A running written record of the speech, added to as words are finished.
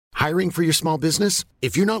Hiring for your small business?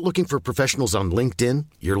 If you're not looking for professionals on LinkedIn,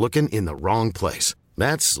 you're looking in the wrong place.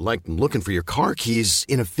 That's like looking for your car keys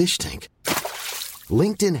in a fish tank.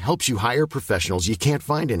 LinkedIn helps you hire professionals you can't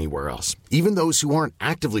find anywhere else, even those who aren't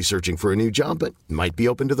actively searching for a new job but might be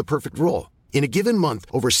open to the perfect role. In a given month,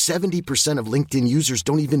 over 70% of LinkedIn users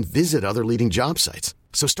don't even visit other leading job sites.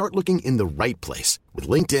 So start looking in the right place. With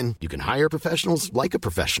LinkedIn, you can hire professionals like a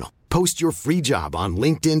professional. Post your free job on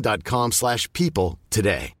linkedin.com/people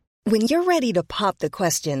today. When you're ready to pop the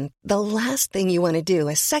question, the last thing you want to do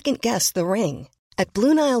is second-guess the ring. At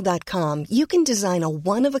BlueNile.com, you can design a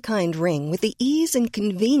one-of-a-kind ring with the ease and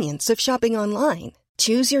convenience of shopping online.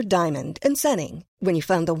 Choose your diamond and setting. When you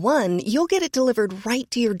find the one, you'll get it delivered right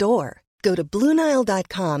to your door. Go to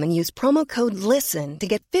BlueNile.com and use promo code LISTEN to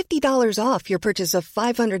get $50 off your purchase of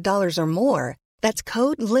 $500 or more. That's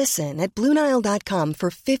code LISTEN at BlueNile.com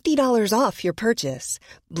for $50 off your purchase.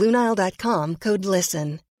 BlueNile.com, code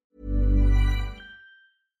LISTEN.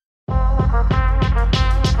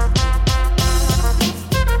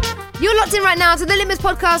 You're locked in right now to the Litmus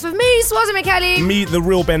podcast with me, Swazi McCallie. Me, the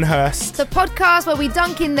real Ben Hurst. The podcast where we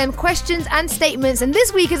dunk in them questions and statements, and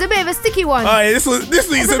this week is a bit of a sticky one. Oh, yeah, this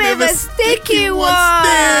week's a bit of a sticky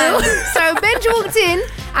one. So Benj walked in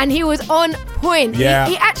and he was on point. Yeah.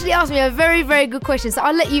 He actually asked me a very, very good question, so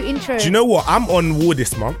I'll let you intro. Do you know what? I'm on war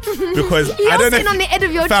this month because You're I don't know. sitting on the edge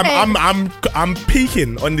of your fam, chair. I'm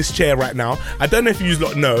peeking on this chair right now. I don't know if you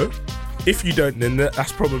lot know. If you don't, then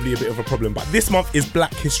that's probably a bit of a problem. But this month is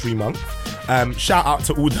Black History Month. Shout out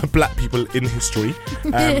to all the black people in history.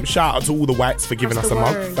 Shout out to all the whites for giving us a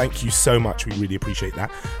month. Thank you so much. We really appreciate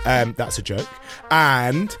that. That's a joke.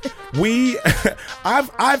 And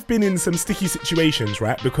I've been in some sticky situations,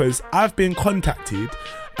 right? Because I've been contacted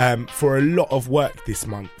for a lot of work this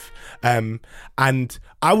month. And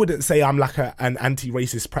I wouldn't say I'm like an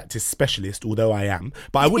anti-racist practice specialist, although I am,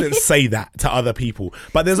 but I wouldn't say that to other people.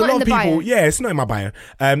 But there's a lot of people, yeah, it's not in my bio.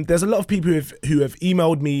 There's a lot of people who have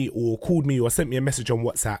emailed me or called me or sent me a message on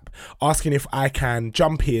WhatsApp asking if I can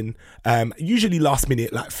jump in, usually last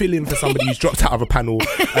minute, like fill in for somebody who's dropped out of a panel.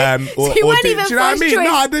 So you weren't even do you know what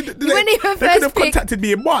I mean? No, they could have pick. contacted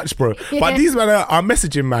me in March, bro. Yeah. But these men are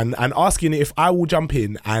messaging, man, and asking if I will jump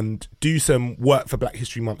in and do some work for Black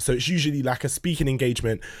History Month. So it's usually like a speaking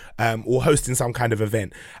engagement or hosting some kind of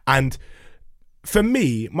event. And for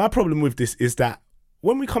me, my problem with this is that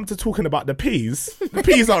when we come to talking about the peas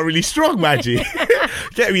aren't really strong, Maggie.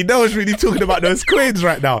 Get me? No one's really talking about those coins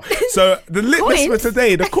right now. So the litmus for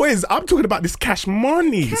today, the coins, I'm talking about this cash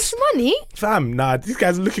money. Cash money? Fam, nah, these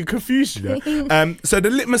guys are looking confused, you know. So the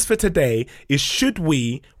litmus for today is, should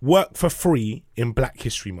we work for free in Black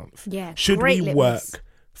History Month? Yeah, should we work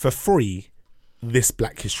for free this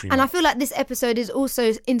Black History Month? And I feel like this episode is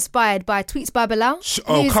also inspired by Tweets by Bilal.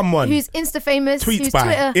 Come on. Who's Insta famous. Tweets who's by,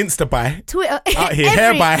 Twitter, Insta by. Twitter. Out here,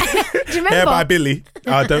 hair by. Do you remember? Hair by Billy.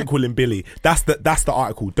 Don't call him Billy. That's the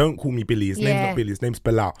article. Don't call me Billy. His name's not Billy. His name's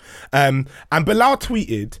Bilal. And Bilal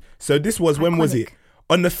tweeted, so this was, when was it?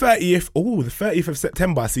 On the 30th of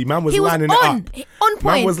September. See, man was lining it up. On point.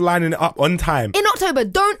 Man was lining it up on time. In October,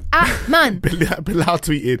 don't act, man. Bilal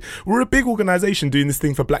tweeted, we're a big organisation doing this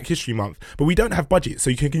thing for Black History Month, but we don't have budget,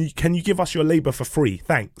 so can you give us your labour for free?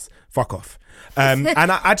 Thanks. Fuck off. And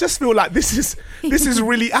I just feel like this is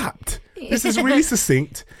really apt. This is really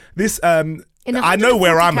succinct. This I know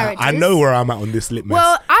where I'm at. I know where I'm at on this litmus.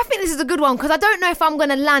 Well, I think this is a good one because I don't know if I'm going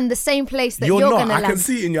to land the same place that you're going to land. I can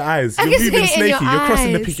see it in your eyes. You're moving snaky. You're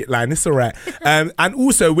crossing the picket line. It's all right. And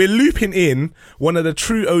also, we're looping in one of the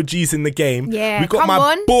true OGs in the game. Yeah, we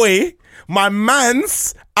got boy, my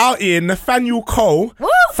man's out here, Nathaniel Cole,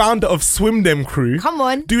 founder of Swim Them Crew. Come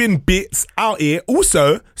on. Doing bits out here.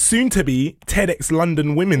 Also, soon to be TEDx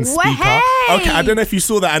London women's speaker. Hey. Okay, I don't know if you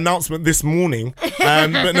saw that announcement this morning, but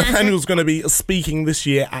Nathaniel's going to be speaking this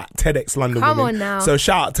year at TEDx London Women. Come on now. So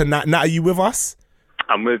shout out to Nat. Nat, are you with us?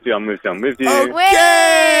 I'm with you. Okay.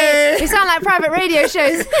 We sound like private radio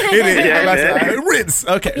shows. Rinse.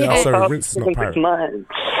 Okay. Yeah. No, sorry, Rinse is not pirate.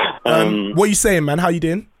 What are you saying, man? How you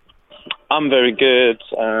doing? I'm very good.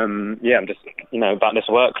 I'm just, about this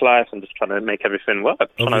work life. I'm just trying to make everything work.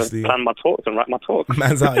 Trying to plan my talks and write my talks.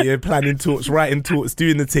 Man's out here planning talks, writing talks,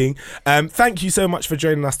 doing the thing. Thank you so much for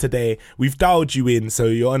joining us today. We've dialed you in, so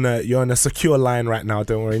you're on a secure line right now.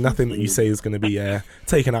 Don't worry, nothing that you say is going to be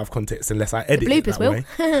taken out of context unless I edit it that way.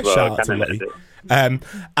 Shout out to Lottie.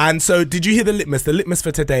 And so, did you hear the litmus? The litmus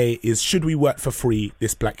for today is, should we work for free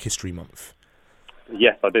this Black History Month?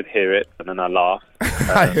 Yes, I did hear it, and then I laughed.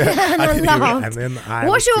 I did hear it, and then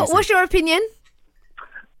What's your opinion?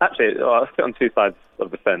 Actually, I sit on two sides of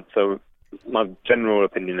the fence. So my general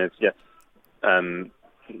opinion is yes,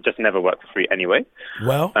 just never work for free anyway.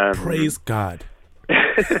 Well, praise God.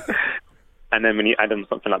 And then when you add in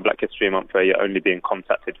something like Black History Month, where you're only being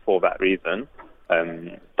contacted for that reason,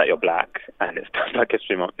 that you're black, and it's Black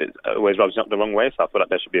History Month, it always rubs you up the wrong way. So I feel like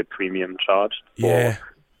there should be a premium charge for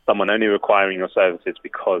someone only requiring your services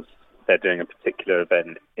because they're doing a particular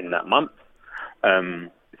event in that month.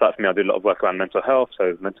 So for me, I do a lot of work around mental health.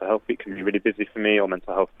 So Mental Health Week can be really busy for me, or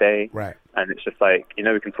Mental Health Day. Right. And it's just like, we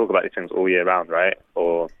can talk about these things all year round, right?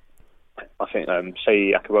 Or I think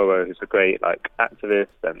Seyi Akiwowo, who's a great activist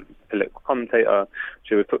and political commentator,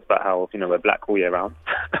 she always talks about how we're black all year round.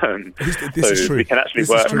 This is true. We can actually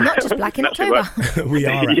work. Not just black in October. We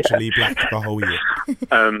are actually black the whole year.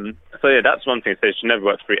 So that's one thing. So it should never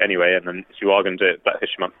work free anyway. And then if you are going to do it Black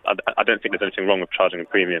History Month, I don't think there's anything wrong with charging a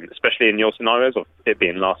premium, especially in your scenarios of it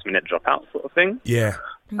being last minute dropout sort of thing. Yeah.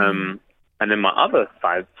 And then my other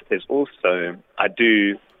side is also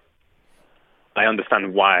I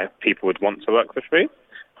understand why people would want to work for free.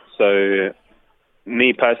 So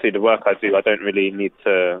me personally, the work I do, I don't really need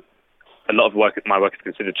to. A lot of my work is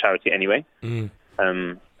considered charity anyway.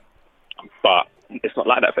 But it's not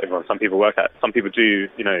like that for everyone. Some people do,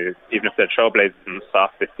 even if they're trailblazers and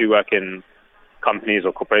stuff, they do work in companies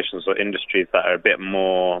or corporations or industries that are a bit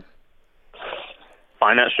more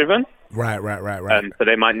finance driven. Right. So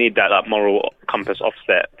they might need that moral compass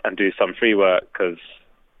offset and do some free work because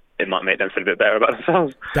it might make them feel a bit better about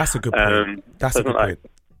themselves. That's a good point. That's a good point.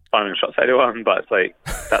 Firing shots at anyone, but it's like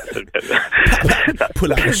that's a bit.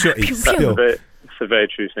 Pull out the shotty. It's a very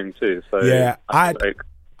true thing too. So yeah, I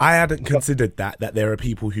hadn't considered that there are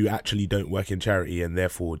people who actually don't work in charity and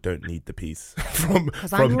therefore don't need the piece from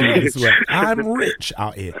doing this work. I'm rich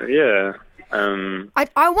out here. Yeah.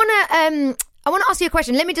 I want to ask you a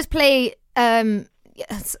question. Let me just play.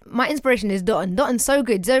 My inspiration is Dotun. Dottun's so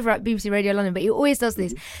good. He's over at BBC Radio London, but he always does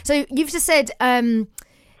this. So you've just said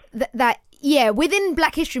that within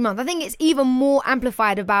Black History Month, I think it's even more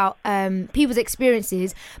amplified about people's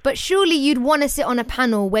experiences. But surely you'd want to sit on a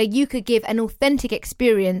panel where you could give an authentic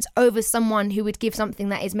experience over someone who would give something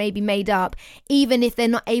that is maybe made up, even if they're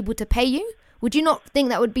not able to pay you. Would you not think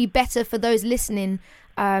that would be better for those listening,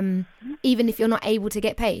 even if you're not able to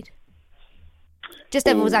get paid? Just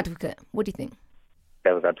devil's advocate. What do you think?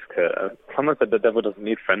 Devil's advocate. Someone said the devil doesn't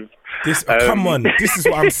need friends. Come on, this is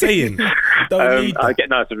what I'm saying. Don't need that.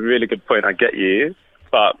 It's a really good point. I get you,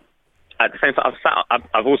 but at the same time,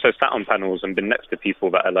 I've also sat on panels and been next to people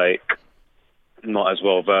that are not as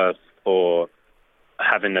well versed or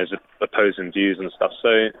having those opposing views and stuff.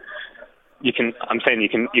 So you can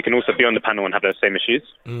also be on the panel and have those same issues.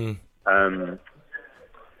 And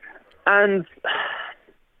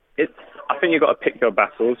I think you've got to pick your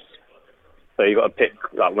battles. So you got to pick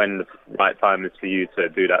when the right time is for you to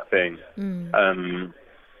do that thing,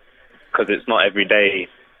 because it's not every day.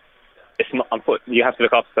 It's not. You have to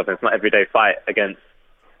look after yourself. It's not everyday fight against.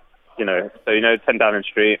 So 10 Downing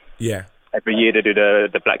Street. Yeah. Every year they do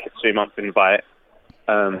the Black History Month invite.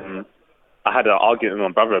 I had an argument with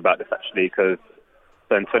my brother about this actually, because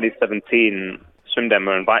in 2017, Swindon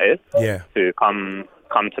were invited to come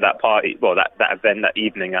to that party. Well, that event that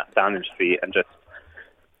evening at Downing Street, and just.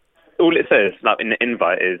 All it says, in the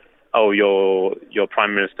invite, is, your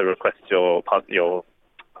Prime Minister requests your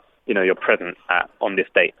presence on this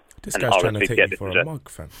date. This guy's trying to take you for a mug,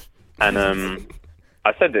 fam. And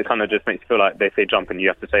I said it kind of just makes you feel like they say jump and you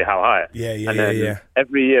have to say how high. Yeah.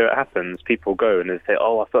 Every year it happens, people go and they say,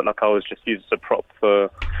 I felt like I was just used as a prop for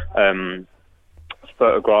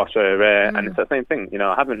photographs are rare, and it's the same thing.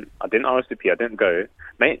 I didn't RSVP, I didn't go.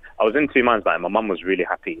 Mate, I was in two minds about it. My mum was really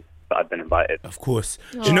happy that I'd been invited. Of course.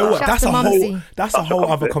 Do you know what? That's a whole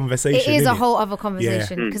other conversation. It is a whole other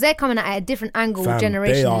conversation, because they're coming at a different angle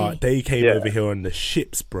generationally. They came over here on the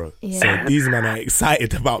ships, bro. Yeah. So these men are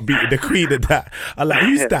excited about beating the queen of that. I'm like,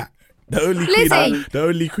 who's that? The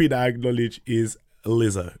only queen I acknowledge is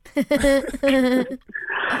Lizzo.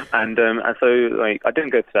 And so I didn't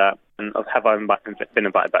go to that. And have I been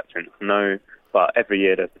invited back since? No. But every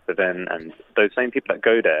year there's this event, and those same people that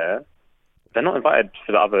go there, they're not invited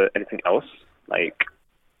for anything else,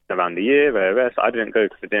 around the year. So I didn't go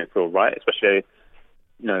because it didn't feel right, especially,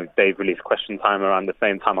 they released Question Time around the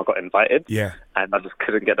same time I got invited. Yeah. And I just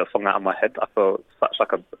couldn't get the song out of my head. I felt such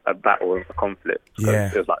a battle and a conflict. Yeah.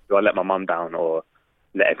 It was like, do I let my mum down or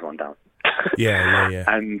let everyone down? Yeah.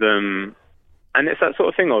 And it's that sort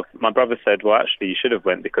of thing of, my brother said, well, actually, you should have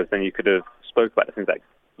went, because then you could have spoke about the things that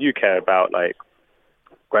you care about, like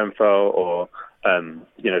Grenfell or,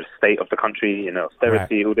 the state of the country,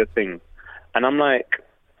 austerity, all those things. And I'm like,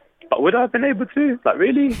 but would I have been able to?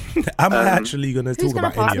 Really? Am I actually going to talk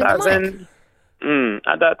about any of that?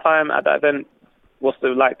 At that time, at that event, what's the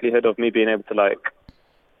likelihood of me being able to like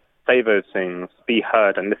say those things, be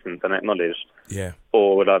heard and listened and acknowledged? Yeah.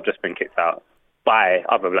 Or would I have just been kicked out by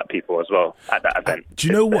other black people as well at that event? Do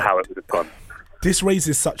you know what? How it would have gone. This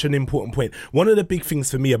raises such an important point. One of the big things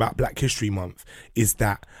for me about Black History Month is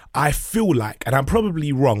that I feel like, and I'm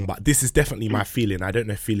probably wrong, but this is definitely my feeling. I don't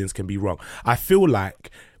know if feelings can be wrong. I feel like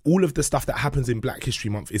all of the stuff that happens in Black History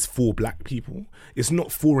Month is for black people. It's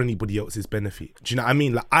not for anybody else's benefit. Do you know what I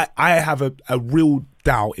mean? Like I have a real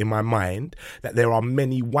doubt in my mind that there are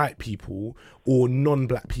many white people or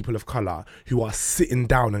non-black people of colour who are sitting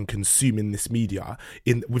down and consuming this media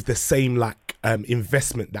with the same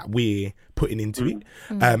investment that we're putting into it.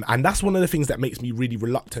 And that's one of the things that makes me really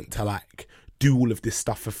reluctant to like do all of this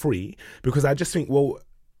stuff for free, because I just think, well,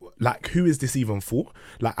 like, who is this even for?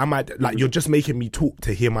 Like, you're just making me talk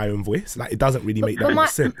to hear my own voice? Like, it doesn't really make that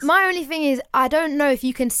much sense. My only thing is, I don't know if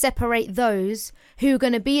you can separate those who are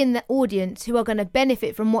going to be in the audience, who are going to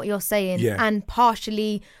benefit from what you're saying and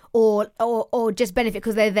partially or just benefit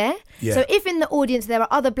because they're there. Yeah. So if in the audience there are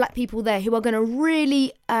other black people there who are going to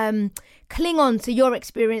really cling on to your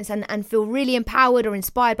experience and feel really empowered or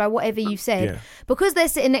inspired by whatever you said, because they're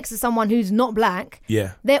sitting next to someone who's not black,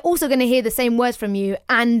 they're also going to hear the same words from you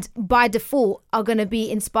and by default are going to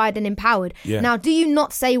be inspired and empowered. Now, do you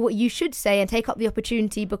not say what you should say and take up the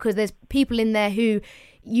opportunity because there's people in there who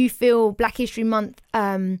you feel Black History Month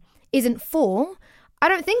isn't for? I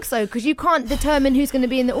don't think so, because you can't determine who's going to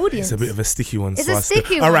be in the audience. It's a bit of a sticky one. It's a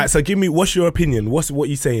sticky one. All right, so give me, what's your opinion? What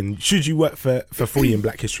you saying? Should you work for free in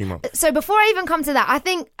Black History Month? So before I even come to that, I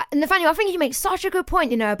think, Nathaniel, I think you make such a good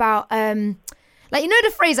point, about... like,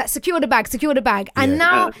 the phrase like secure the bag. And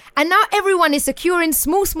now everyone is securing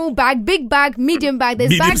small bag, big bag, medium bag. There's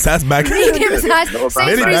medium-sized bag. Medium-sized,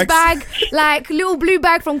 Sainsbury's bag, like little blue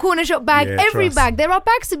bag from corner shop bag, every bag. There are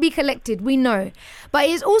bags to be collected, we know. But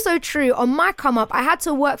it is also true, on my come up, I had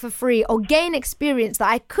to work for free or gain experience that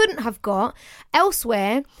I couldn't have got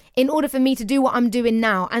elsewhere in order for me to do what I'm doing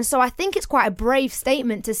now. And so I think it's quite a brave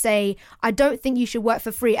statement to say, I don't think you should work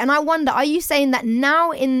for free. And I wonder, are you saying that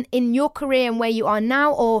now in your career and where you are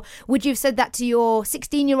now, or would you have said that to your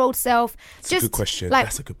 16-year-old self? That's a good question.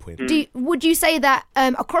 That's a good point. Would you say that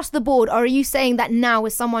across the board, or are you saying that now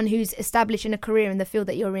as someone who's establishing a career in the field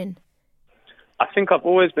that you're in? I think I've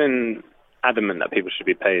always been adamant that people should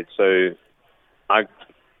be paid. So I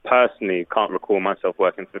personally can't recall myself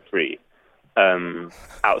working for free.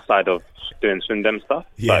 Outside of doing Swindem stuff.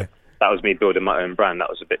 But that was me building my own brand. That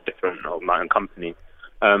was a bit different, or my own company.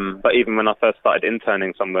 But even when I first started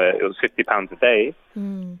interning somewhere, it was £50 a day,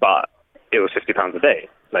 but it was £50 a day.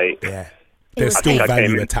 Like, there's still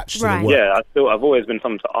value attached to the work. Yeah, I've always been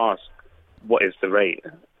someone to ask, what is the rate,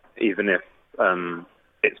 even if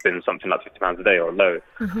it's been something like £50 a day or low,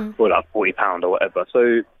 or like £40 or whatever.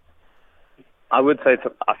 So I would say,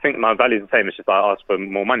 I think my value is the same. It's just I ask for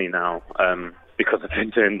more money now because I've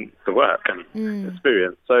been doing the work and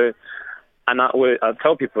experience. So, and I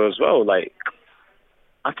tell people as well, like,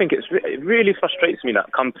 I think it really frustrates me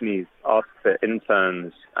that companies ask for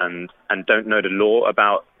interns and don't know the law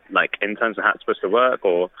about, like, interns and how it's supposed to work,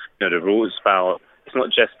 or, the rules about, it's not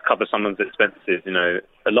just cover someone's expenses.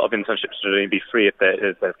 A lot of internships should only be free if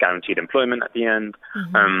there's guaranteed employment at the end.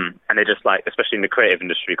 And they just, like, especially in the creative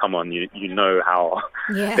industry, come on, you know how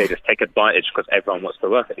they just take advantage because everyone wants to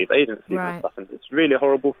work at these agencies and stuff. And it's really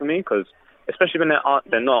horrible for me because, especially when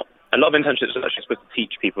they're not, a lot of internships are actually supposed to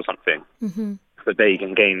teach people something so they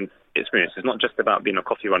can gain experience. It's not just about being a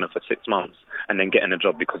coffee runner for 6 months and then getting a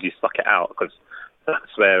job because you stuck it out, because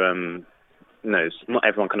that's where not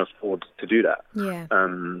everyone can afford to do that.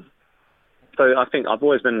 So I think I've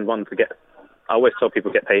always been one to I always tell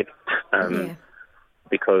people get paid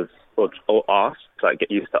because, or ask, like,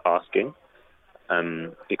 get used to asking,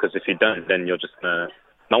 because if you don't, then you're just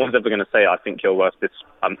no one's ever going to say, I think you're worth this,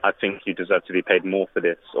 I think you deserve to be paid more for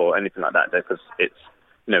this, or anything like that, because it's,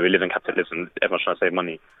 we live in capitalism, everyone's trying to save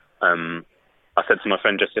money. I said to my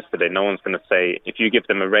friend just yesterday, no one's going to say, if you give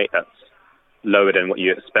them a rate that's lower than what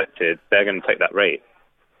you expected, they're going to take that rate.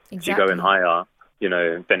 If you go in higher,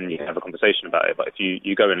 then you can have a conversation about it. But if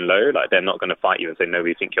you go in low, like, they're not going to fight you and say, no,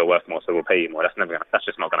 we think you're worth more, so we'll pay you more. That's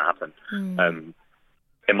just not going to happen.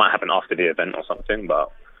 It might happen after the event or something,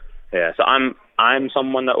 but so I'm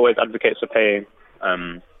someone that always advocates for paying,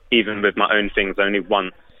 even with my own things. Only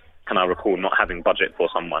once can I recall not having budget for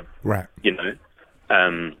someone, right?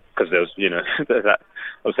 Because there was, there's that,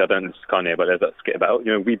 obviously I don't know if it's Kanye, but there's that skit about,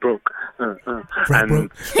 we broke. Broke.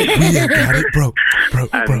 We got it, broke.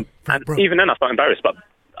 And even then I felt embarrassed, but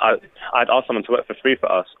I'd asked someone to work for free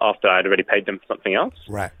for us after I'd already paid them for something else.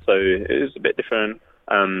 Right. So it was a bit different.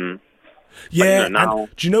 Yeah, But, now,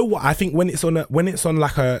 and do you know what? I think when it's on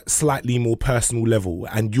like a slightly more personal level,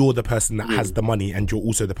 and you're the person that has the money, and you're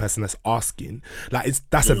also the person that's asking, like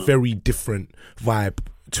that's a very different vibe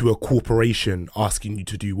to a corporation asking you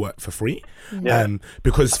to do work for free.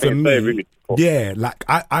 Because for me, really like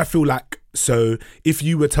I feel like, so if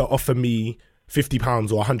you were to offer me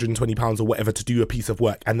 £50 or £120 or whatever to do a piece of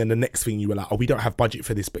work, and then the next thing you were like, oh, we don't have budget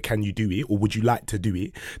for this, but can you do it, or would you like to do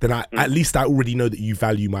it, then at least I already know that you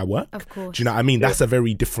value my work. Of course. Do you know what I mean? That's a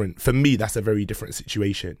very different, for me, that's a very different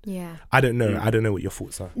situation. Yeah. I don't know what your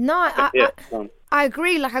thoughts are. No, I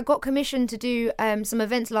agree. Like, I got commissioned to do some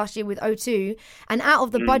events last year with O2, and out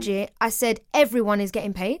of the budget, I said everyone is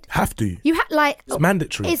getting paid. Have to. It's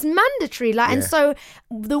mandatory. It's mandatory. Like, and so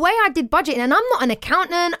the way I did budgeting, and I'm not an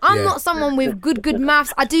accountant. I'm not someone with good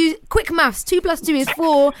maths. I do quick maths. 2 + 2 is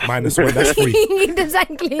 4. -1, that's 3.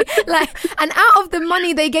 Exactly. Like, and out of the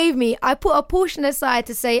money they gave me, I put a portion aside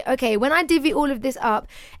to say, okay, when I divvy all of this up,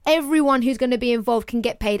 everyone who's going to be involved can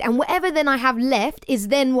get paid, and whatever then I have left is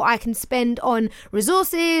then what I can spend on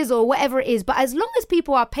resources or whatever it is. But as long as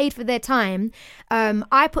people are paid for their time,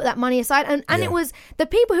 I put that money aside, and it was the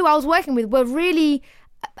people who I was working with were really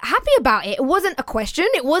happy about it. It wasn't a question.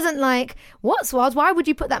 It wasn't like, what, Swaz, why would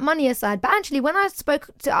you put that money aside? But actually, when I spoke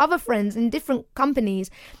to other friends in different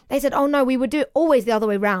companies, they said, oh no, we would do it always the other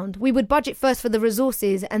way around. We would budget first for the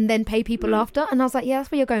resources and then pay people after. And I was like, yeah,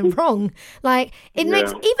 that's where you're going wrong. Like, it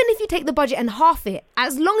makes, even if you take the budget and half it,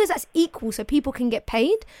 as long as that's equal so people can get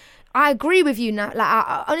paid, I agree with you now. Like,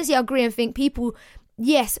 I honestly agree and think people,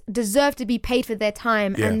 yes, deserve to be paid for their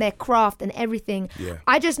time and their craft and everything. Yeah.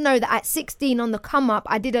 I just know that at 16 on the come up,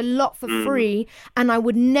 I did a lot for free, and I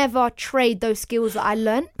would never trade those skills that I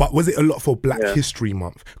learned. But was it a lot for Black History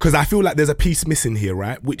Month? Because I feel like there's a piece missing here,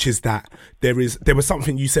 right? Which is that there was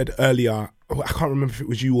something you said earlier. I can't remember if it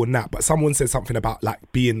was you or Nat, but someone said something about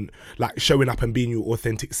like being, like showing up and being your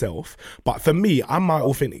authentic self. But for me, I'm my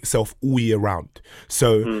authentic self all year round.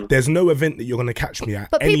 So there's no event that you're going to catch me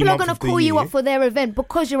at. But people are going to call you up for their event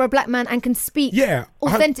because you're a black man and can speak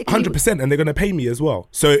authentically. 100%, and they're going to pay me as well.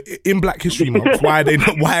 So in Black History Month, why are they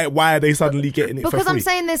not? Why are they suddenly getting it? Because for free? I'm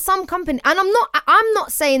saying there's some company, and I'm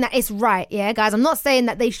not saying that it's right, yeah, guys. I'm not saying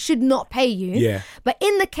that they should not pay you. Yeah. But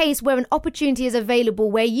in the case where an opportunity is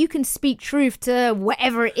available, where you can speak truth to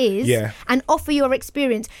whatever it is, and offer your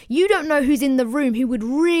experience, you don't know who's in the room who would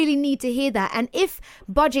really need to hear that. And if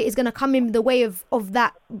budget is going to come in the way of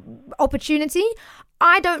that opportunity,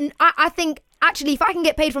 I think actually if I can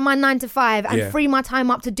get paid from my 9 to 5 and free my time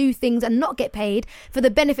up to do things and not get paid for the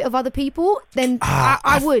benefit of other people, then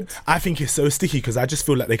I would. I think it's so sticky because I just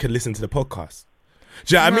feel like they could listen to the podcast.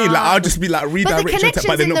 Do you know what I mean? Like, I'll just be like redirecting,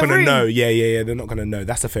 but they're not going to know. Yeah, they're not going to know.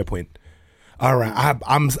 That's a fair point. All right,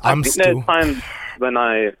 I'm still. There's times when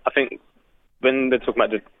I think when they're talking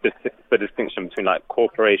about the distinction between like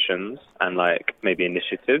corporations and like maybe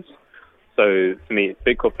initiatives. So for me,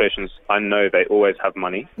 big corporations, I know they always have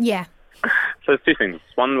money. Yeah. So there's two things.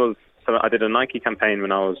 One was, so I did a Nike campaign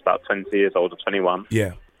when I was about 20 years old or 21.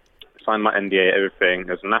 Yeah. Signed my NDA, everything. It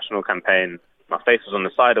was a national campaign. My face was on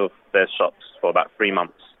the side of their shops for about 3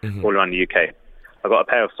 months, all around the UK. I got a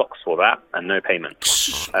pair of socks for that and no payment.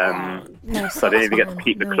 So I didn't even get to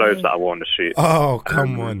keep the clothes that I wore on the shoot. Oh,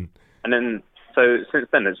 come on. And then, so since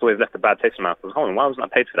then, it's always left a bad taste in my mouth. I was, hold on, why wasn't I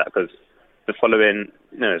paid for that? Because the following,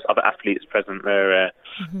 there's other athletes present there.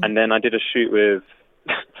 And then I did a shoot with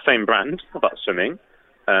the same brand about swimming,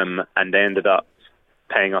 and they ended up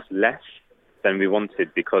paying us less than we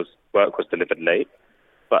wanted because work was delivered late.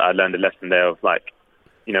 But I learned a lesson there of like,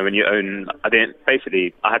 when you own, I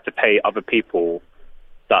had to pay other people,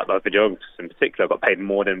 that like videographers in particular, got paid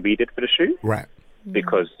more than we did for the shoot. Right.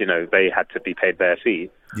 Because, they had to be paid their fee.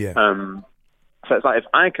 Yeah. So it's like, if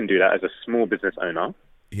I can do that as a small business owner,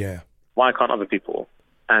 why can't other people?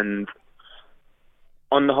 And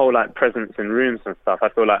on the whole, like, presence in rooms and stuff, I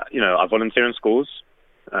feel like, I volunteer in schools.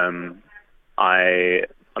 I'm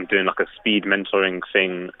doing like a speed mentoring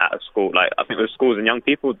thing at a school. Like, I think with schools and young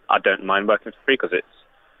people, I don't mind working for free because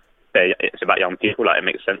it's about young people. Like, it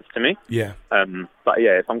makes sense to me. Yeah. But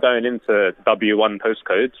yeah, if I'm going into W1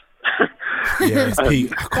 postcodes, it's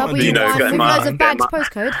peak. I can't with loads of bags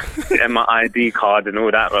postcode. Getting my ID card and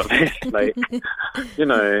all that rubbish. Like,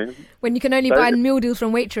 when you can only buy meal deals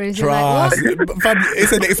from Waitrose, you're like, what? Fam,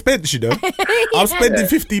 it's an expense, I'm spending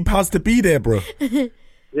 £15 to be there, bro.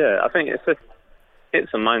 Yeah, I think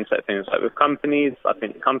it's a mindset thing. It's like with companies, I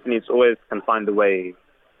think companies always can find a way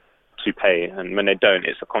to pay, and when they don't,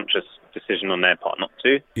 it's a conscious decision on their part not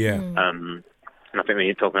to. Yeah. And I think when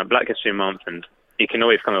you're talking about Black History Month, and you can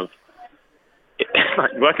always kind of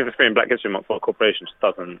like working for free in Black History Month for a corporation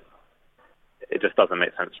just doesn't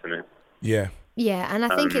make sense to me. Yeah. Yeah, and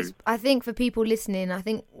I think for people listening,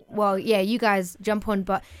 you guys jump on,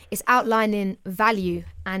 but it's outlining value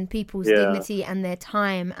and people's dignity and their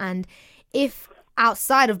time. And if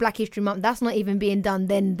outside of Black History Month, that's not even being done,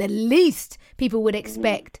 then the least people would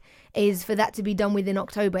expect is for that to be done within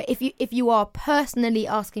October. If you are personally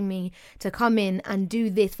asking me to come in and do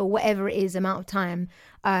this for whatever it is amount of time,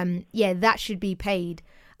 that should be paid.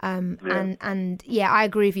 And I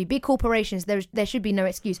agree with you. Big corporations, there should be no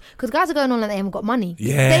excuse, because guys are going on like they haven't got money.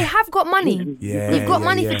 Yeah, they have got money. Yeah, you've got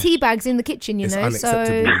money for tea bags in the kitchen. It's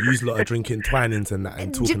unacceptable. So Use a lot of drinking Twinings and that,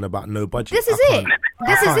 and talking about no budget. This is it.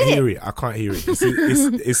 I can't hear it.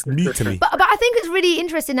 It's new to me. But I think it's really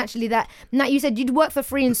interesting actually that Nat, you said you'd work for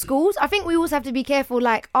free in schools. I think we also have to be careful.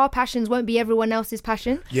 Like, our passions won't be everyone else's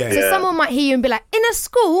passion. Yeah. So someone might hear you and be like, in a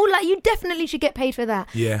school, like, you definitely should get paid for that.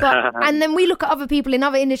 Yeah. But and then we look at other people in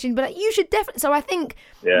other industries and be like, you should definitely. So I think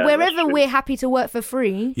wherever we're happy to work for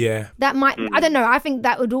free, that might. I don't know. I think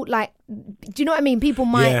that would all, like. Do you know what I mean? People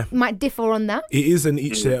might differ on that. It is an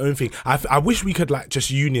each their own thing. I wish we could, like,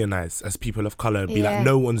 just unionize as people of colour and be like,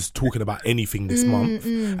 no one's talking about anything this month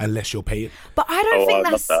unless you're paid. But I don't think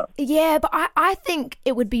that's but I think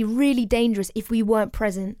it would be really dangerous if we weren't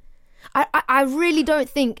present. I really don't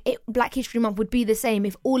think Black History Month would be the same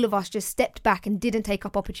if all of us just stepped back and didn't take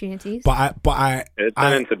up opportunities. It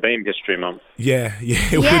turned into BAME History Month. Yeah,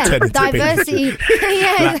 it would turn into diversity.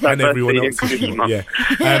 And everyone else.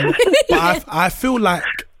 But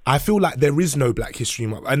I feel like there is no Black History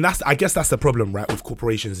Month, and I guess that's the problem, right, with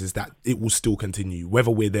corporations, is that it will still continue whether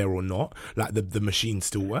we're there or not. Like, the machine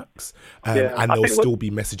still works, and there'll still be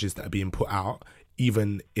messages that are being put out,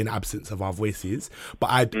 even in absence of our voices. But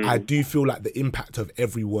I do feel like the impact of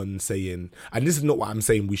everyone saying, and this is not what I'm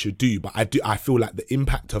saying we should do, but I feel like the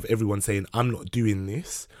impact of everyone saying, I'm not doing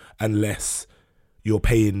this unless you're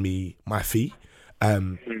paying me my fee,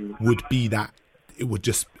 would be that it would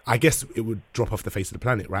just, I guess it would drop off the face of the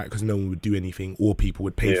planet, right? Because no one would do anything, or people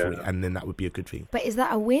would pay for it, and then that would be a good thing. But is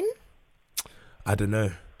that a win? I don't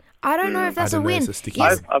know. I don't know if that's a win.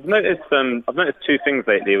 I've noticed two things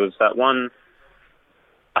lately. Was that one?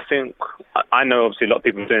 I think I know obviously a lot of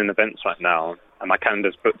people are doing events right now, and my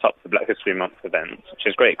calendar's booked up for Black History Month events, which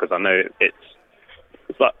is great because I know it's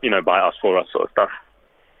like, you know, by us for us sort of stuff,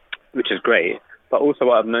 which is great. But also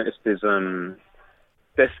what I've noticed is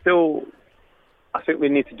there's still, I think we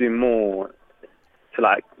need to do more to,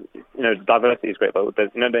 like, you know, diversity is great, but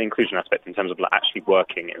there's, you know, the inclusion aspect in terms of, like, actually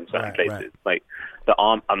working in certain places. Like the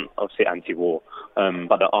army, I'm obviously anti-war,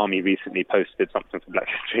 but the army recently posted something for Black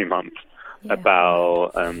History Month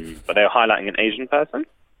about, but they were highlighting an Asian person.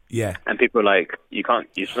 Yeah. And people were like, you're not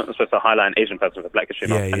supposed to highlight an Asian person for Black History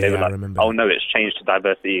Month. And they were like, oh no, it's changed to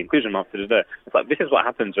Diversity Inclusion Month. It's like, this is what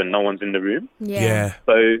happens when no one's in the room. Yeah.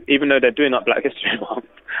 So even though they're doing up Black History Month,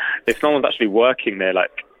 if no one's actually working there,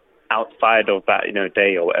 like, outside of that, you know,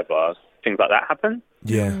 day or whatever, things like that happen.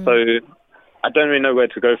 Yeah. So I don't really know where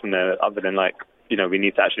to go from there, other than, like, you know, we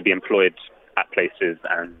need to actually be employed at places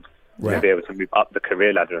and be able to move up the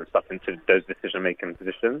career ladder and stuff into those decision-making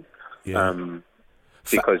positions. Yeah.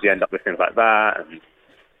 Because you end up with things like that, and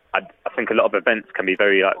I think a lot of events can be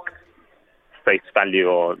very, like, face value,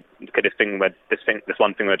 or look at this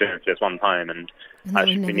one thing we're doing for this one time, and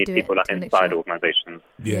actually we need people like inside organisations.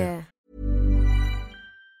 Yeah.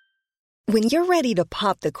 When you're ready to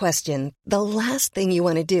pop the question, the last thing you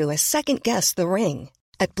want to do is second-guess the ring.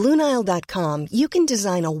 At BlueNile.com, you can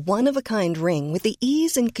design a one-of-a-kind ring with the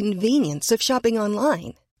ease and convenience of shopping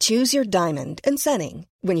online. Choose your diamond and setting.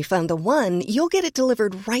 When you find the one, you'll get it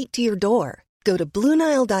delivered right to your door. Go to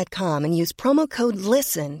BlueNile.com and use promo code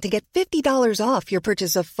LISTEN to get $50 off your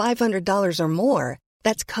purchase of $500 or more.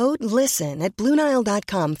 That's code LISTEN at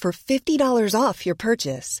BlueNile.com for $50 off your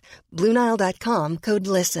purchase. BlueNile.com, code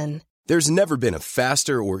LISTEN. There's never been a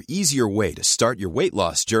faster or easier way to start your weight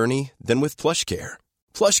loss journey than with PlushCare.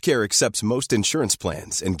 PlushCare accepts most insurance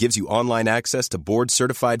plans and gives you online access to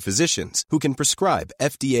board-certified physicians who can prescribe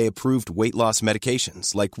FDA-approved weight loss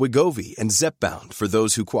medications like Wegovy and Zepbound for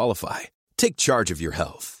those who qualify. Take charge of your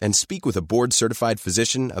health and speak with a board-certified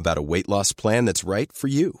physician about a weight loss plan that's right for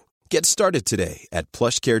you. Get started today at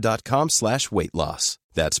plushcare.com/weight-loss.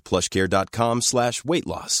 That's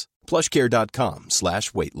plushcare.com/weight-loss.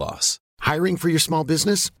 plushcare.com/weight-loss. Hiring for your small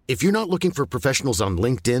business? If you're not looking for professionals on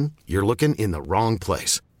LinkedIn, you're looking in the wrong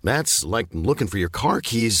place. That's like looking for your car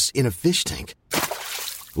keys in a fish tank.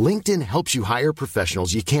 LinkedIn helps you hire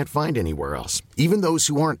professionals you can't find anywhere else, even those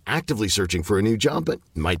who aren't actively searching for a new job but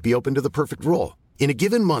might be open to the perfect role. In a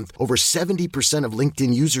given month, over 70% of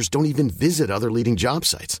LinkedIn users don't even visit other leading job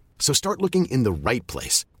sites. So start looking in the right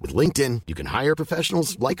place. With LinkedIn, you can hire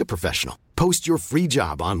professionals like a professional. Post your free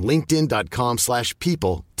job on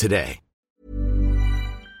linkedin.com/people today.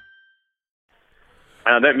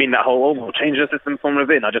 And I don't mean that whole, we'll change the system from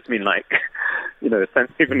within. I just mean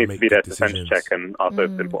people need to be there to sense check and ask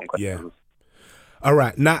those important questions. Yeah. All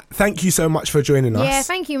right, Nat, thank you so much for joining us. Yeah,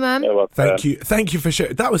 thank you, man. Thank you for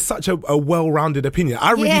sharing. That was such a well-rounded opinion.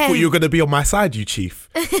 I really thought you were going to be on my side, you chief.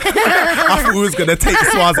 I thought we was going to take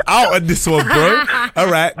Swaz out on this one, bro.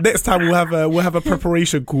 All right, next time we'll have a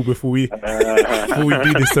preparation call before we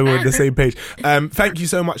do this, so we're on the same page. Thank you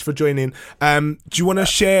so much for joining. Do you want to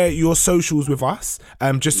share your socials with us,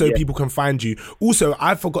 just so people can find you? Also,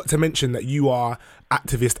 I forgot to mention that you are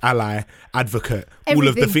activist, ally, advocate, all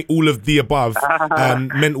of the above,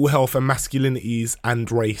 mental health and masculinities and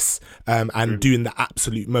race, and doing the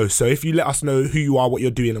absolute most. So if you let us know who you are, what you're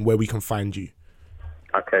doing, and where we can find you.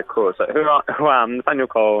 Okay, cool. So who I am, Nathaniel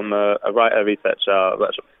Cole. I'm a writer, researcher,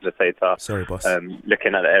 workshop facilitator. Sorry, boss.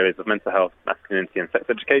 Looking at the areas of mental health, masculinity and sex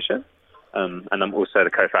education. And I'm also the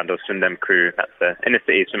co-founder of Swim Dem Crew. That's the inner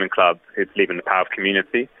city swimming club who believe in the power of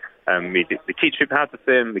community. We teach people how to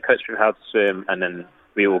swim, we coach people how to swim, and then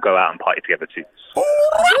we all go out and party together too.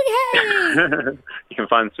 Oh, you can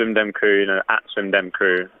find Swim Dem Crew, at Swim Dem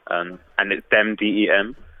Crew, and it's Dem,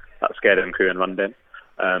 DEM, that's Scare Dem Crew and Run Dem.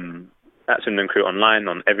 At Swim Dem Crew online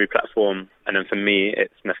on every platform, and then for me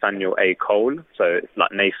it's Nathaniel A. Cole, so it's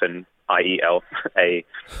like Nathan, IEL, A.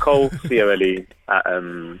 Cole, COLE,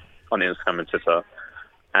 on Instagram and Twitter.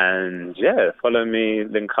 And yeah, follow me,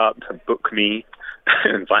 link up, book me.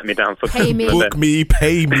 Invite me down for pay me. Book me,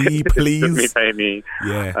 pay me, please. Book me, pay me.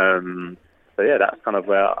 Yeah. So yeah, that's kind of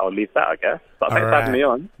where I'll leave that, I guess. But thanks for having me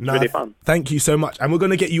on. It's really fun. Thank you so much. And we're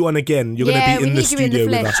going to get you on again. You're going to be in the studio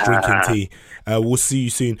with us drinking tea. We'll see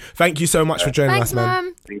you soon. Thank you so much for joining us, man.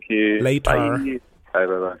 Mom. Thank you. Later.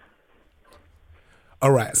 Bye.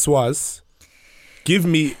 All right, Swaz, give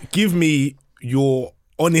me your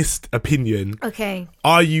honest opinion. Okay.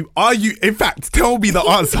 Are you in fact, tell me the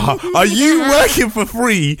answer. Are you working for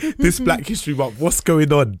free this Black History Month? What's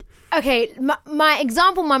going on? Okay, my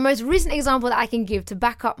most recent example that I can give to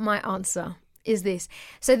back up my answer is this.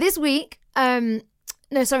 So last week,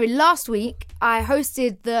 I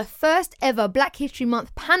hosted the first ever Black History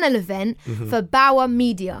Month panel event for Bauer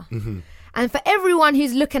Media. And for everyone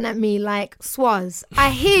who's looking at me like, Swaz,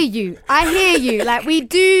 I hear you. Like, we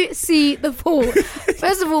do see the fault.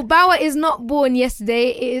 First of all, Bauer is not born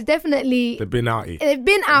yesterday. It is definitely... They've been out here. They've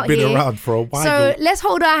been out here. Been around for a while. So let's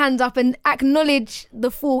hold our hands up and acknowledge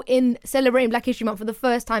the fault in celebrating Black History Month for the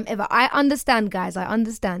first time ever. I understand, guys. I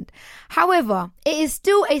understand. However, it is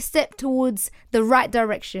still a step towards the right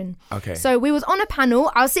direction. Okay. So we was on a panel.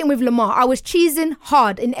 I was sitting with Lamar. I was cheesing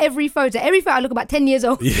hard in every photo. Every photo, I look about 10 years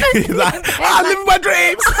old. Yeah, I live my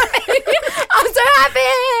dreams. I'm so happy.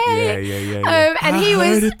 Yeah. And he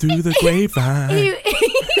heard it through the grapevine.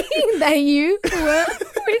 That you were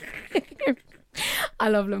with him. I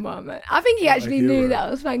love Lamar, man. I think he actually knew that I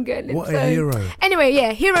was fangirling. What a hero. Anyway,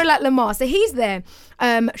 yeah, hero like Lamar. So he's there.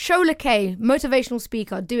 Shola K, motivational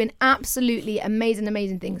speaker, doing absolutely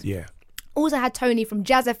amazing things. Yeah. Also had Tony from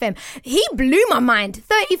Jazz FM. He blew my mind.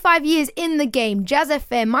 35 years in the game. Jazz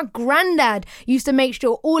FM. My granddad used to make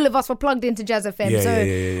sure all of us were plugged into Jazz FM.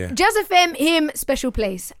 Yeah. Jazz FM, him, special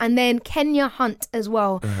place. And then Kenya Hunt as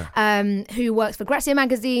well, who works for Grazia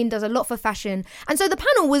Magazine, does a lot for fashion. And so the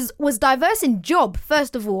panel was diverse in job,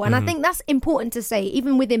 first of all. And I think that's important to say,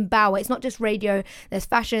 even within Bauer. It's not just radio. There's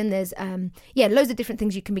fashion. There's, loads of different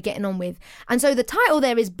things you can be getting on with. And so the title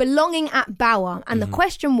there is Belonging at Bauer. And the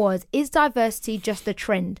question was, is diversity just a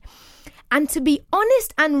trend? And to be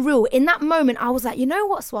honest and real, in that moment, I was like, you know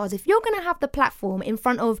what, Swaz, if you're going to have the platform in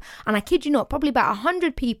front of, and I kid you not, probably about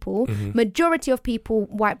 100 people, majority of people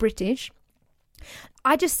white British,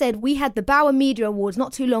 I just said we had the Bauer Media Awards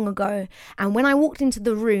not too long ago, and when I walked into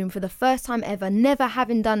the room for the first time ever, never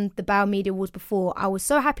having done the Bauer Media Awards before, I was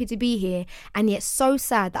so happy to be here, and yet so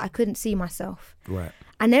sad that I couldn't see myself. Right.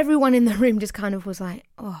 And everyone in the room just kind of was like,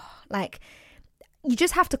 oh, like... You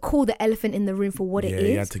just have to call the elephant in the room for what it is. Yeah,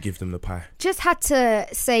 you had to give them the pie. Just had to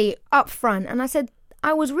say up front. And I said,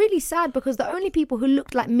 I was really sad because the only people who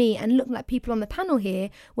looked like me and looked like people on the panel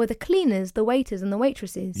here were the cleaners, the waiters and the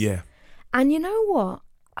waitresses. Yeah. And you know what?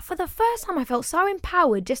 For the first time, I felt so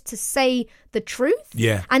empowered just to say the truth.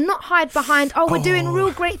 Yeah. And not hide behind, we're doing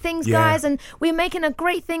real great things, guys, and we're making a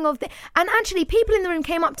great thing of it. And actually, people in the room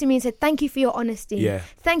came up to me and said, thank you for your honesty. Yeah.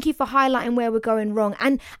 Thank you for highlighting where we're going wrong.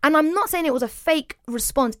 And I'm not saying it was a fake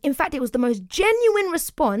response. In fact, it was the most genuine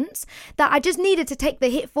response that I just needed to take the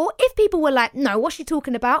hit for. If people were like, no, what's she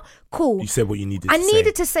talking about? Cool. You said what you needed to say. I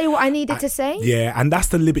needed to say what I needed to say. Yeah, and that's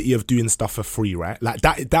the liberty of doing stuff for free, right? Like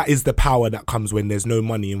that is the power that comes when there's no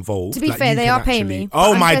money money involved. To be fair, you they can are paying me.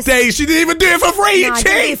 Oh I'm my just- days! She didn't even do it for free. No, I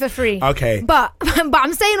didn't do it for free. Okay, but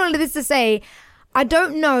I'm saying all of this to say, I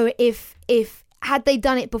don't know if had they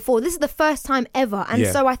done it before. This is the first time ever, and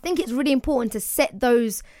so I think it's really important to set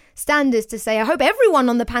those standards to say, I hope everyone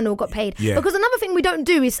on the panel got paid. Yeah. Because another thing we don't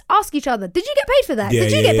do is ask each other, did you get paid for that? Yeah,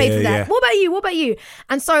 did you get paid for that? yeah. What about you? What about you?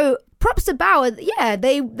 And so props to Bauer. Yeah,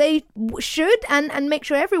 they should and make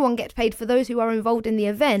sure everyone gets paid for those who are involved in the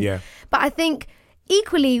event. Yeah. But I think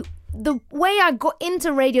equally, the way I got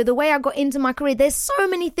into radio, the way I got into my career, there's so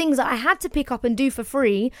many things that I had to pick up and do for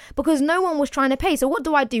free because no one was trying to pay. So what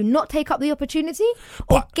do? Not take up the opportunity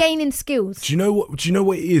or gain in skills? Do you know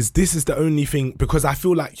what it is? This is the only thing, because I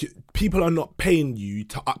feel like people are not paying you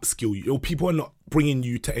to upskill you, or people are not bringing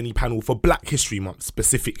you to any panel for Black History Month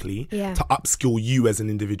specifically to upskill you as an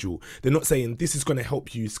individual. They're not saying this is going to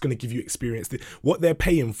help you, it's going to give you experience. What they're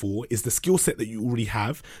paying for is the skill set that you already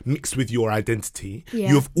have mixed with your identity. Yeah.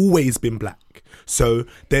 You have always been Black. So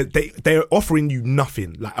they're offering you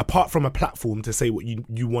nothing, like apart from a platform to say what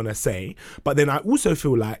you want to say. But then I also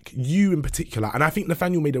feel like you in particular, and I think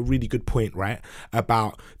Nathaniel made a really good point, right,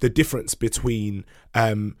 about the difference between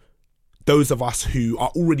those of us who are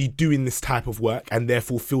already doing this type of work and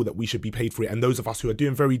therefore feel that we should be paid for it, and those of us who are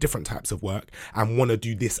doing very different types of work and want to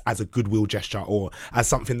do this as a goodwill gesture or as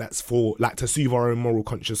something that's for, like, to soothe our own moral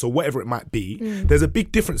conscience or whatever it might be. There's a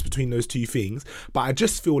big difference between those two things, but I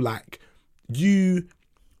just feel like you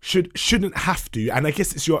shouldn't have to, and I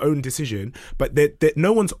guess it's your own decision, but that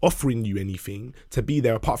no one's offering you anything to be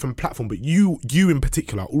there apart from a platform. But you in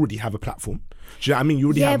particular already have a platform. Do you know what I mean? You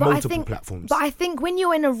already have multiple platforms. But I think when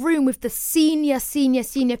you're in a room with the senior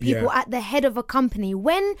people at the head of a company,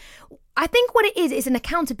 I think what it is, it's an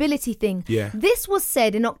accountability thing. Yeah. This was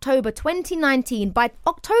said in October 2019. By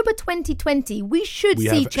October 2020, we should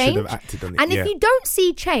see change. Should have acted on it, and if you don't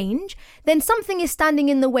see change, then something is standing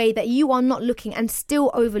in the way that you are not looking and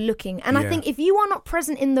still overlooking. And I think if you are not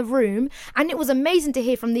present in the room, and it was amazing to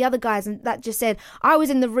hear from the other guys that just said, I was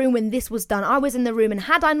in the room when this was done. I was in the room, and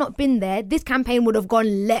had I not been there, this campaign would have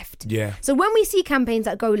gone left. Yeah. So when we see campaigns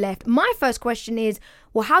that go left, my first question is,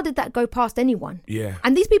 well, how did that go past anyone? Yeah.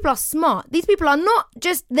 And these people are smart. These people are not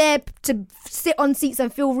just there to sit on seats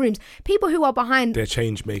and fill rooms. People who are behind... They're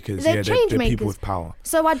change makers. They're change they're makers. people with power.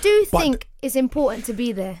 So I do think it's important to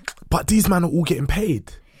be there. But these men are all getting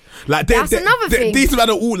paid. Like That's another thing. These men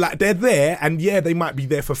are all like, they're there, and they might be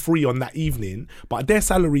there for free on that evening, but their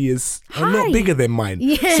salary is a lot bigger than mine.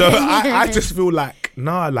 Yeah. So I just feel like,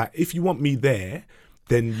 if you want me there,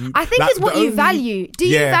 then you... I think it's what you value. Do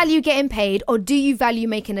you value getting paid, or do you value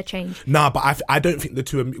making a change? Nah, but I don't think the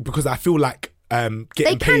two are... Because I feel like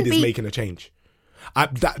getting paid is making a change.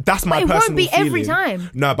 That's my personal feeling. It won't be every time.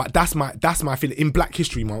 No, but that's my feeling. In Black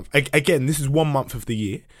History Month, again, this is 1 month of the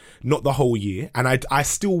year, not the whole year, and I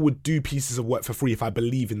still would do pieces of work for free if I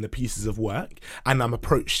believe in the pieces of work and I'm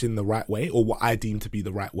approached in the right way, or what I deem to be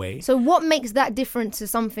the right way. So what makes that different to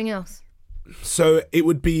something else? So it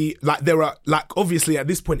would be like, there are, like, obviously at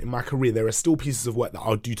this point in my career, there are still pieces of work that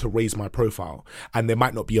I'll do to raise my profile, and there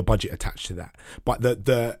might not be a budget attached to that, but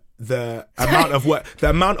the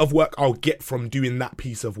amount of work I'll get from doing that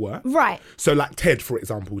piece of work. Right. So like TED, for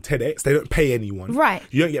example, TEDx, they don't pay anyone. Right.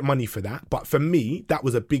 You don't get money for that. But for me, that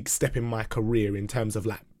was a big step in my career in terms of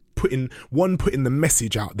like putting the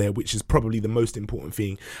message out there, which is probably the most important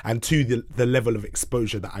thing, and two, the level of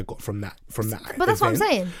exposure that I got from that. But that's what I'm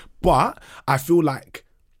saying. But I feel like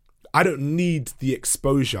I don't need the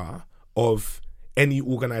exposure of any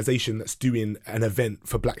organisation that's doing an event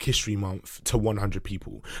for Black History Month to 100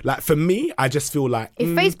 people. Like, for me, I just feel like... If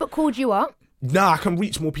Facebook called you up... I can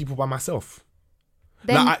reach more people by myself.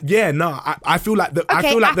 Then, I feel like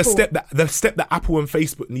the step that Apple and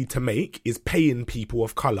Facebook need to make is paying people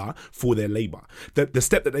of colour for their labour. The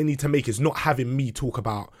step that they need to make is not having me talk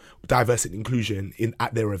about diversity and inclusion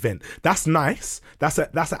at their event. That's nice. That's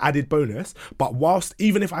an added bonus. But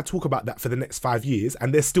even if I talk about that for the next 5 years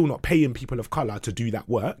and they're still not paying people of colour to do that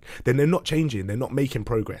work, then they're not changing. They're not making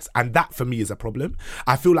progress. And that for me is a problem.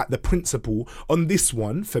 I feel like the principle on this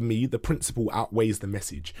one, for me, the principle outweighs the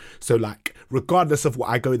message. So like, regardless of what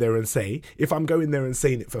I go there and say, if I'm going there and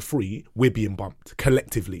saying it for free, we're being bumped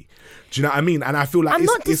collectively. Do you know what I mean? And I feel like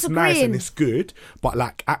it's nice and it's good, but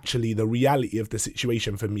like, actually the reality of the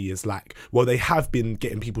situation for me is like, well, they have been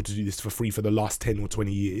getting people to do this for free for the last 10 or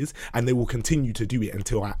 20 years, and they will continue to do it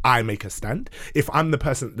until I make a stand. If I'm the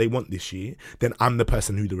person that they want this year, then I'm the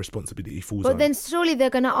person who the responsibility falls on. But then surely they're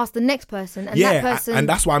going to ask the next person, and that person... and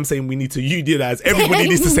that's why I'm saying we need to unionize. Everybody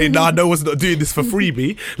needs to say, no one's not doing this for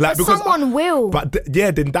freebie. Like, because someone will. But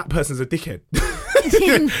then that person's a dickhead.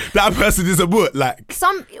 that person is a mutt. Like,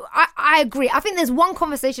 I agree. I think there's one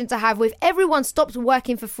conversation to have with everyone stops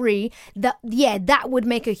working for free. That would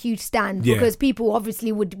make a huge stand because people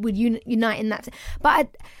obviously would unite in that.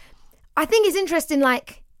 But I think it's interesting,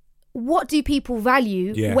 like, what do people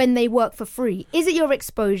value when they work for free? Is it your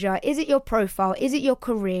exposure? Is it your profile? Is it your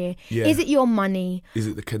career? Is it your money? Is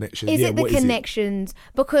it the connections? Is it the connections?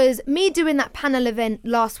 Because me doing that panel event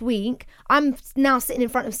last week, I'm now sitting in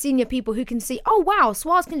front of senior people who can see, oh wow,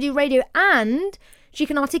 Swaz can do radio and she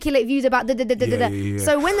can articulate views about da-da-da-da-da-da.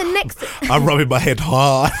 So when the next... I'm rubbing my head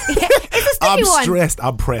hard. It's a sticky one. I'm stressed.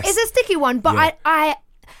 I'm pressed. It's a sticky one, but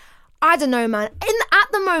I don't know, man.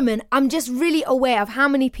 At the moment, I'm just really aware of how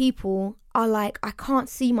many people are like, I can't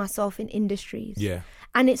see myself in industries. Yeah.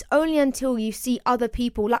 And it's only until you see other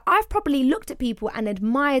people, like I've probably looked at people and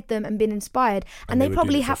admired them and been inspired, and they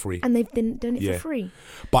probably have, and they've been doing it for free.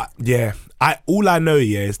 But all I know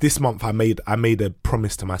is this month I made a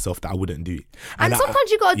promise to myself that I wouldn't do it. And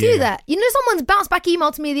sometimes you got to do that. You know, someone's bounce back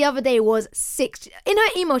email to me the other day was 6. In her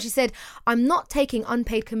email, she said, "I'm not taking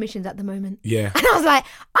unpaid commissions at the moment." Yeah. And I was like,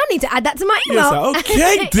 I need to add that to my email. Like,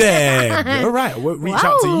 okay then. All right, we'll reach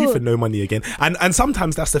out to you for no money again. And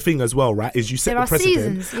sometimes that's the thing as well, right? Is you set the precedent.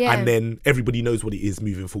 And then everybody knows what it is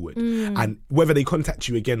moving forward. And whether they contact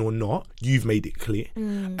you again or not, you've made it clear.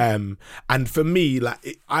 And for me,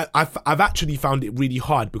 like I've actually found it really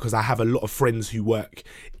hard because I have a lot of friends who work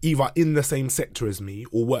either in the same sector as me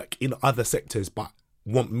or work in other sectors but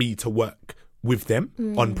want me to work with them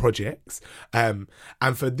on projects. And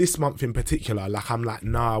for this month in particular, like I'm like,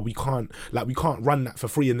 nah, we can't run that for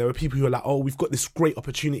free. And there are people who are like, oh, we've got this great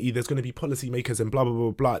opportunity. There's going to be policymakers and blah, blah,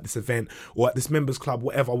 blah, blah at this event or at this members club,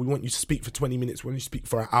 whatever. We want you to speak for 20 minutes. We want you to speak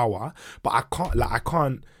for an hour. But I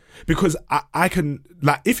can't because I can,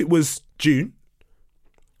 like, if it was June,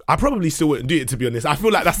 I probably still wouldn't do it, to be honest. I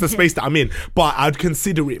feel like that's the space that I'm in, but I'd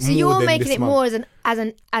consider it more than this month. So you're making it more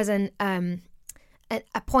as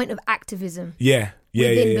a point of activism.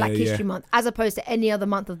 Within Black History Month, as opposed to any other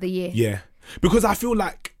month of the year. Yeah, because I feel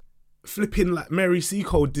like flipping like Mary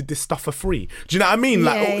Seacole did this stuff for free. Do you know what I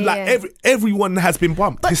mean? Everyone has been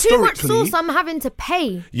bumped. But historically. Too much sauce, I'm having to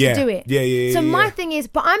pay to do it. Yeah. So my thing is,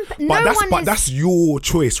 but that's your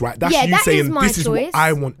choice, right? That's you saying this is what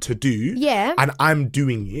I want to do. Yeah. And I'm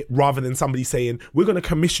doing it, rather than somebody saying we're going to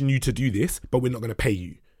commission you to do this, but we're not going to pay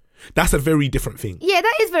you. That's a very different thing. Yeah,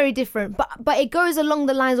 that is very different. But it goes along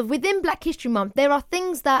the lines of within Black History Month, there are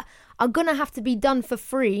things that are going to have to be done for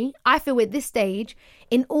free, I feel, at this stage,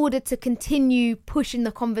 in order to continue pushing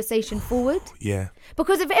the conversation forward. Yeah.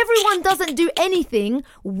 Because if everyone doesn't do anything,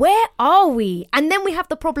 where are we? And then we have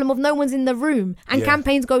the problem of no one's in the room and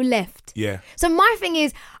campaigns go left. Yeah. So my thing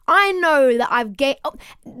is, I know that I've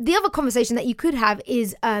the other conversation that you could have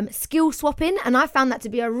is skill swapping. And I found that to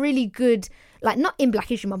be a really good, like, not in Black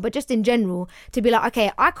History Month, but just in general, to be like,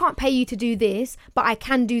 okay, I can't pay you to do this, but I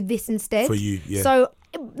can do this instead. For you, yeah. So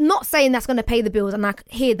not saying that's going to pay the bills, and I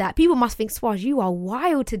hear that. People must think, Swaz, you are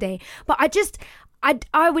wild today. But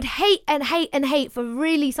I would hate for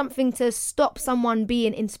really something to stop someone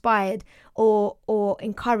being inspired or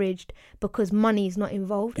encouraged because money is not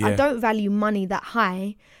involved. Yeah. I don't value money that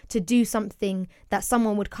high to do something that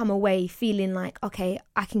someone would come away feeling like, okay,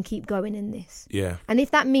 I can keep going in this. Yeah. And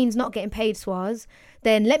if that means not getting paid, Swaz,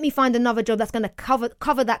 then let me find another job that's going to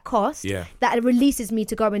cover that cost. Yeah. That releases me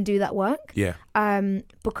to go and do that work. Yeah.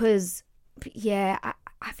 Because I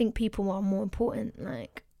think people are more important.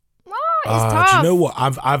 Like, it's tough. Do you know what?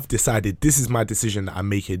 I've decided. This is my decision that I'm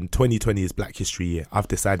making. 2020 is Black History Year. I've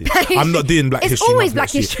decided. I'm not doing Black History Month. It's always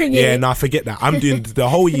Black History Year. Yeah, no, forget that. I'm doing the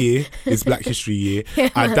whole year is Black History Year,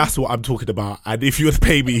 and that's what I'm talking about. And if you would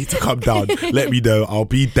pay me to come down, let me know. I'll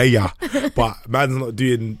be there. But man's not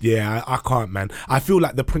doing. Yeah, I can't, man. I feel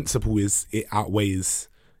like the principle is it outweighs.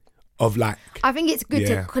 Of like, I think it's good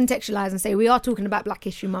to contextualize and say we are talking about Black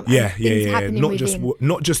History Month. Yeah.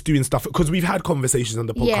 Not just doing stuff, because we've had conversations on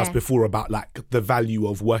the podcast before about like the value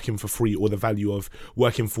of working for free or the value of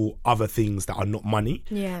working for other things that are not money.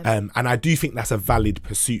 Yeah. And I do think that's a valid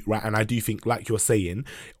pursuit, right? And I do think, like you're saying,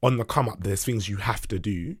 on the come up, there's things you have to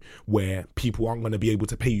do where people aren't going to be able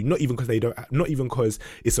to pay you. Not even because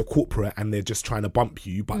it's a corporate and they're just trying to bump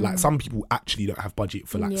you, but like some people actually don't have budget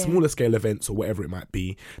for like smaller scale events or whatever it might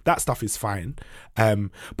be. That stuff is fine, but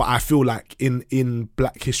I feel like in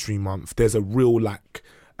Black History Month there's a real like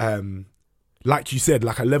you said,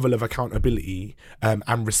 like a level of accountability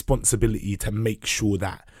and responsibility to make sure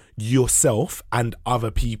that yourself and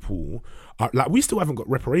other people like we still haven't got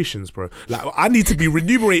reparations, bro. Like I need to be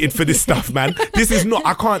remunerated for this stuff, man. This is not,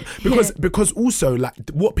 I can't, because also like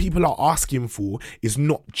what people are asking for is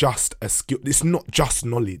not just a skill, it's not just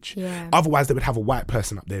knowledge. Yeah. Otherwise they would have a white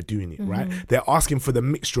person up there doing it, right? They're asking for the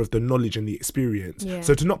mixture of the knowledge and the experience. Yeah.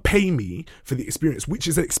 So to not pay me for the experience, which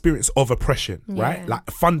is an experience of oppression, right? Like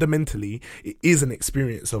fundamentally it is an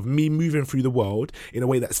experience of me moving through the world in a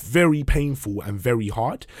way that's very painful and very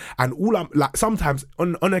hard. And all I'm like, sometimes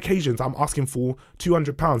on occasions I'm asking for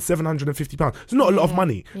 £200, £750. It's not a lot of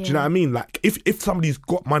money. Do you know what I mean? Like if somebody's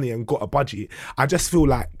got money and got a budget, I just feel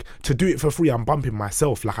like to do it for free, I'm bumping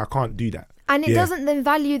myself. Like I can't do that. And it doesn't then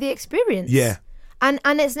value the experience. Yeah. And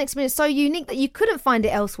it's an experience so unique that you couldn't find it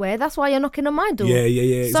elsewhere. That's why you're knocking on my door. Yeah,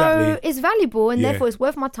 exactly. So it's valuable and therefore it's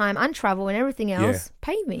worth my time and travel and everything else. Yeah.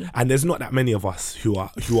 Pay me. And there's not that many of us who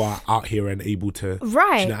are out here and able to,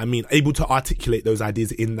 right? You know what I mean? Able to articulate those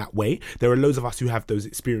ideas in that way. There are loads of us who have those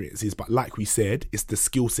experiences, but like we said, it's the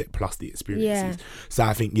skill set plus the experiences. Yeah. So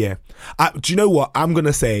I think, do you know what I'm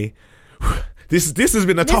gonna say? This has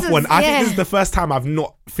been a tough one. I think this is the first time I've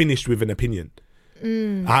not finished with an opinion.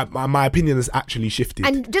 My opinion has actually shifted.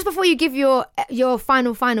 And just before you give your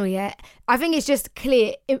final, I think it's just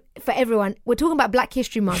clear for everyone. We're talking about Black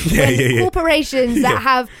History Month. Corporations that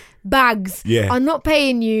have bags are not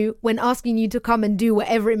paying you when asking you to come and do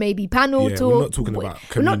whatever it may be, panel talk. We're not talking about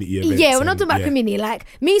community events. Yeah, we're not talking about community. Like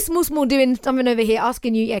me, small, doing something over here,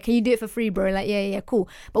 asking you, can you do it for free, bro? Like, yeah, cool.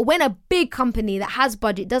 But when a big company that has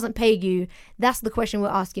budget doesn't pay you, that's the question we're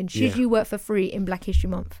asking. Should you work for free in Black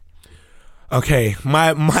History Month? Okay,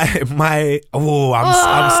 I'm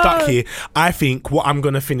stuck here. I think what I'm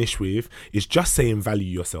going to finish with is just saying value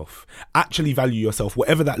yourself. Actually value yourself,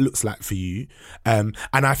 whatever that looks like for you. And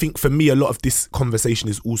I think for me, a lot of this conversation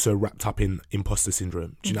is also wrapped up in imposter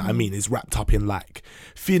syndrome. Do you know what I mean? It's wrapped up in like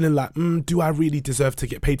feeling like, do I really deserve to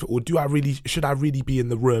get paid for, or should I really be in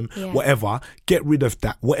the room? Yeah. Whatever. Get rid of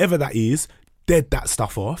that. Whatever that is, dead that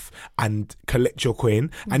stuff off and collect your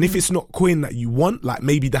coin. And if it's not coin that you want, like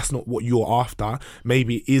maybe that's not what you're after,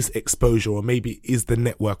 maybe it is exposure, or maybe it is the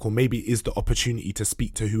network, or maybe it is the opportunity to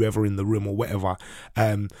speak to whoever in the room or whatever.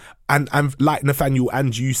 And like Nathaniel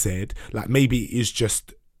and you said, like maybe it is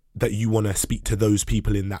just that you want to speak to those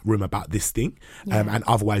people in that room about this thing, and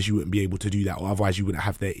otherwise you wouldn't be able to do that, or otherwise you wouldn't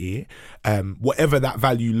have their ear. Whatever that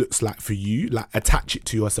value looks like for you, like attach it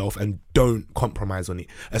to yourself and don't compromise on it.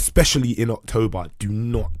 Especially in October, do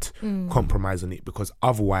not compromise on it, because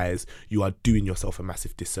otherwise you are doing yourself a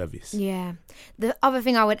massive disservice. Yeah. The other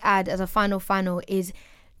thing I would add as a final is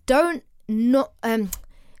don't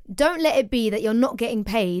let it be that you're not getting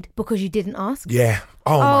paid because you didn't ask. Yeah.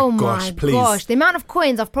 Oh my gosh, please. Gosh. The amount of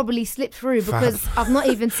coins I've probably slipped through because I've not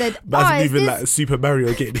even said, that's even like Super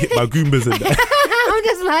Mario getting hit by Goombas and that. I'm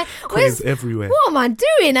just like, coins everywhere. What am I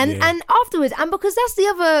doing? And afterwards, and because that's the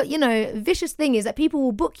other, vicious thing is that people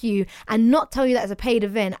will book you and not tell you that as a paid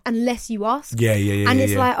event unless you ask. Yeah. And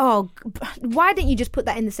it's like, why didn't you just put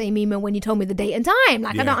that in the same email when you told me the date and time?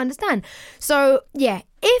 Like, I don't understand. So,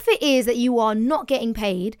 if it is that you are not getting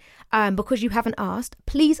paid because you haven't asked,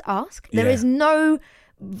 please ask. There is no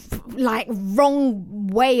wrong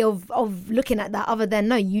way of looking at that other than,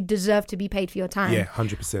 no, you deserve to be paid for your time. Yeah,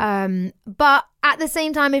 100%. But at the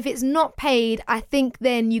same time, if it's not paid, I think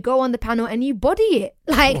then you go on the panel and you body it.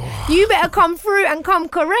 Like, you better come through and come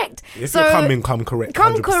correct. If you're coming, come correct.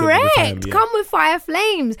 Come correct. Time, yeah. Come with fire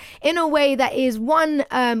flames in a way that is, one,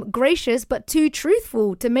 gracious, but two,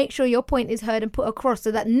 truthful, to make sure your point is heard and put across,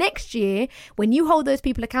 so that next year, when you hold those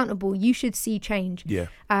people accountable, you should see change. Yeah.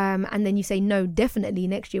 And then you say no, definitely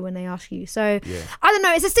next year when they ask you. So, I don't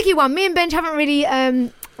know, it's a sticky one. Me and Benj haven't really,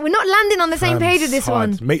 we're not landing on the same page with this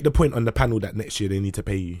one. Make the point on the panel that next year they need to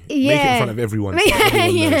pay you. Yeah. Make it in front of everyone. So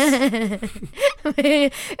everyone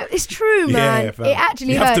knows. It's true, man. It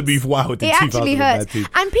actually hurts. You have to move wild. It actually hurts.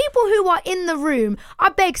 And people who are in the room, I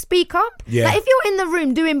beg, speak up. Yeah. Like, if you're in the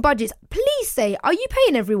room doing budgets, please say, are you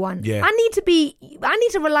paying everyone? Yeah. I need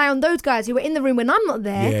to rely on those guys who are in the room when I'm not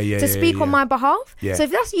there to speak on my behalf. Yeah. So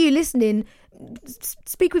if that's you listening,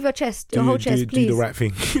 speak with your chest, your whole chest, please. Do the right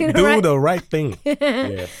thing. Do the right thing.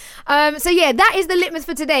 Yeah. That is the litmus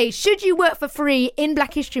for today. Should you work for free in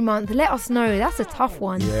Black History Month? Let us know. That's a tough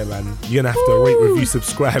one. Yeah, man. You're going to have to rate, review,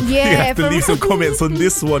 subscribe. Yeah, you have to leave some comments on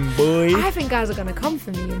this one, boy. I think guys are going to come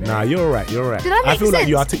for me, Nah, you're all right. Did I make feel sense? like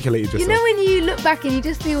you articulated yourself. You know when you look back and you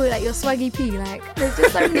just feel like you're Swaggy P, like there's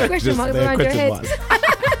just so many question marks around your head.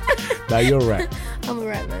 Nah, you're right. I'm all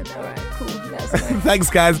right, man. All right, cool. That's nice. Thanks,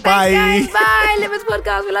 guys. Bye. Thanks, guys. Bye. Litmus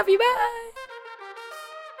Podcast. We love you. Bye.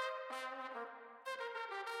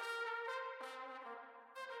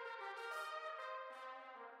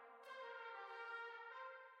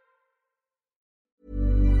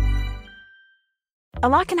 A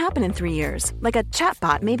lot can happen in 3 years, like a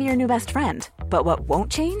chatbot may be your new best friend. But what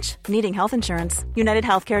won't change? Needing health insurance. United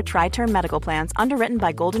Healthcare Tri-Term Medical Plans, underwritten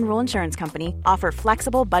by Golden Rule Insurance Company, offer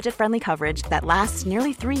flexible, budget-friendly coverage that lasts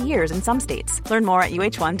nearly 3 years in some states. Learn more at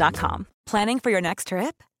uh1.com. Planning for your next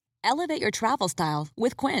trip? Elevate your travel style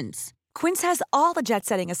with Quince. Quince has all the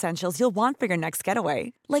jet-setting essentials you'll want for your next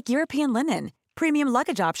getaway, like European linen, premium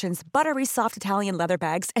luggage options, buttery soft Italian leather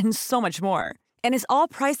bags, and so much more. And is all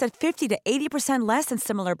priced at 50 to 80% less than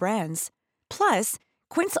similar brands. Plus,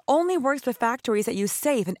 Quince only works with factories that use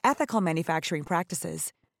safe and ethical manufacturing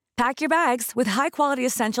practices. Pack your bags with high-quality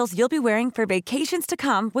essentials you'll be wearing for vacations to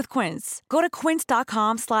come with Quince. Go to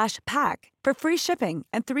quince.com/pack for free shipping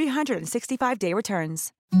and 365-day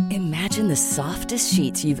returns. Imagine the softest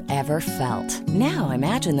sheets you've ever felt. Now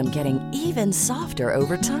imagine them getting even softer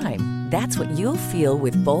over time. That's what you'll feel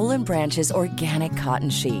with Boll & Branch's organic cotton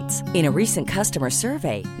sheets. In a recent customer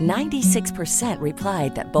survey, 96%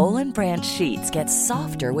 replied that Boll & Branch sheets get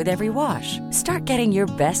softer with every wash. Start getting your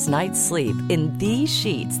best night's sleep in these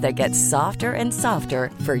sheets that get softer and softer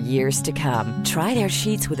for years to come. Try their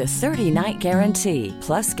sheets with a 30-night guarantee.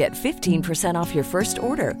 Plus, get 15% off your first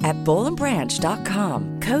order at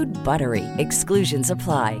bollandbranch.com. Code BUTTERY. Exclusions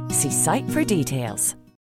apply. See site for details.